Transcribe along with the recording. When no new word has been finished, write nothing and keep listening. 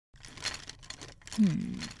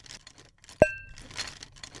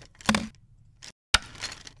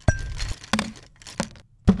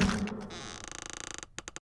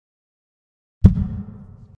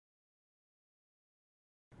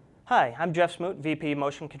Hi, I'm Jeff Smoot, VP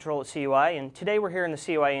Motion Control at CUI, and today we're here in the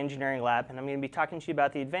CUI Engineering Lab, and I'm going to be talking to you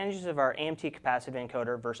about the advantages of our AMT capacitive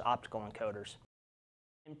encoder versus optical encoders.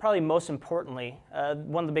 And probably most importantly,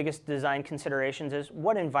 one of the biggest design considerations is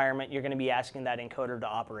what environment you're going to be asking that encoder to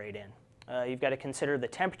operate in. You've got to consider the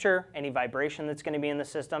temperature, any vibration that's going to be in the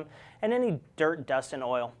system, and any dirt, dust, and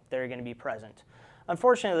oil that are going to be present.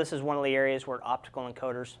 Unfortunately, this is one of the areas where optical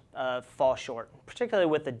encoders fall short, particularly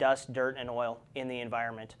with the dust, dirt, and oil in the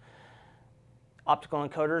environment. Optical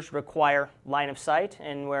encoders require line of sight,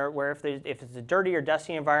 and where if it's a dirty or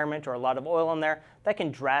dusty environment or a lot of oil in there, that can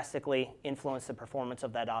drastically influence the performance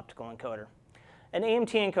of that optical encoder. An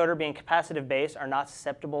AMT encoder, being capacitive based, are not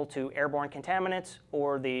susceptible to airborne contaminants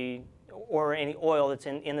or any oil that's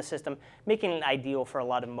in the system, making it ideal for a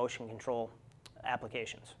lot of motion control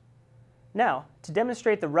applications. Now, to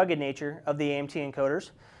demonstrate the rugged nature of the AMT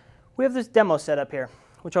encoders, we have this demo set up here,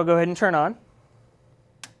 which I'll go ahead and turn on.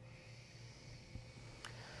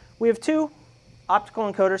 We have two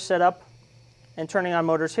optical encoders set up and turning on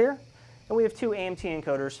motors here, and we have two AMT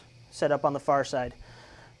encoders set up on the far side.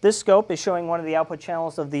 This scope is showing one of the output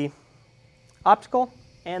channels of the optical,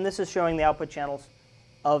 and this is showing the output channels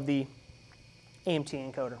of the AMT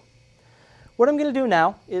encoder. What I'm going to do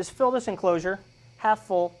now is fill this enclosure half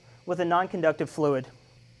full with a non-conductive fluid.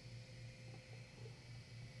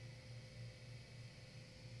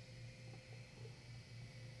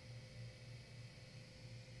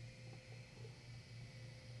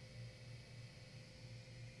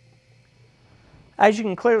 As you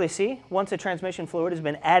can clearly see, once the transmission fluid has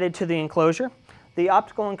been added to the enclosure, the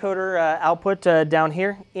optical encoder output down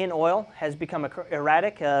here in oil has become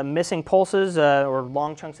erratic, missing pulses or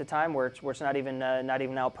long chunks of time where it's not even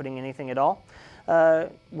outputting anything at all.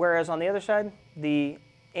 Whereas on the other side, the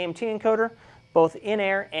AMT encoder, both in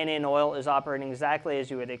air and in oil, is operating exactly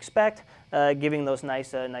as you would expect, giving those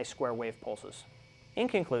nice square wave pulses. In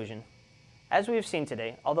conclusion, as we have seen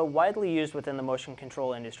today, although widely used within the motion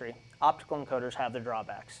control industry, optical encoders have their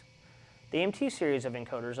drawbacks. The AMT series of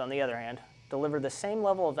encoders, on the other hand, deliver the same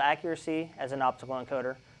level of accuracy as an optical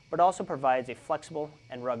encoder, but also provides a flexible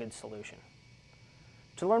and rugged solution.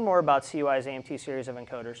 To learn more about CUI's AMT series of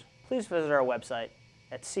encoders, please visit our website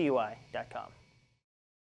at cui.com.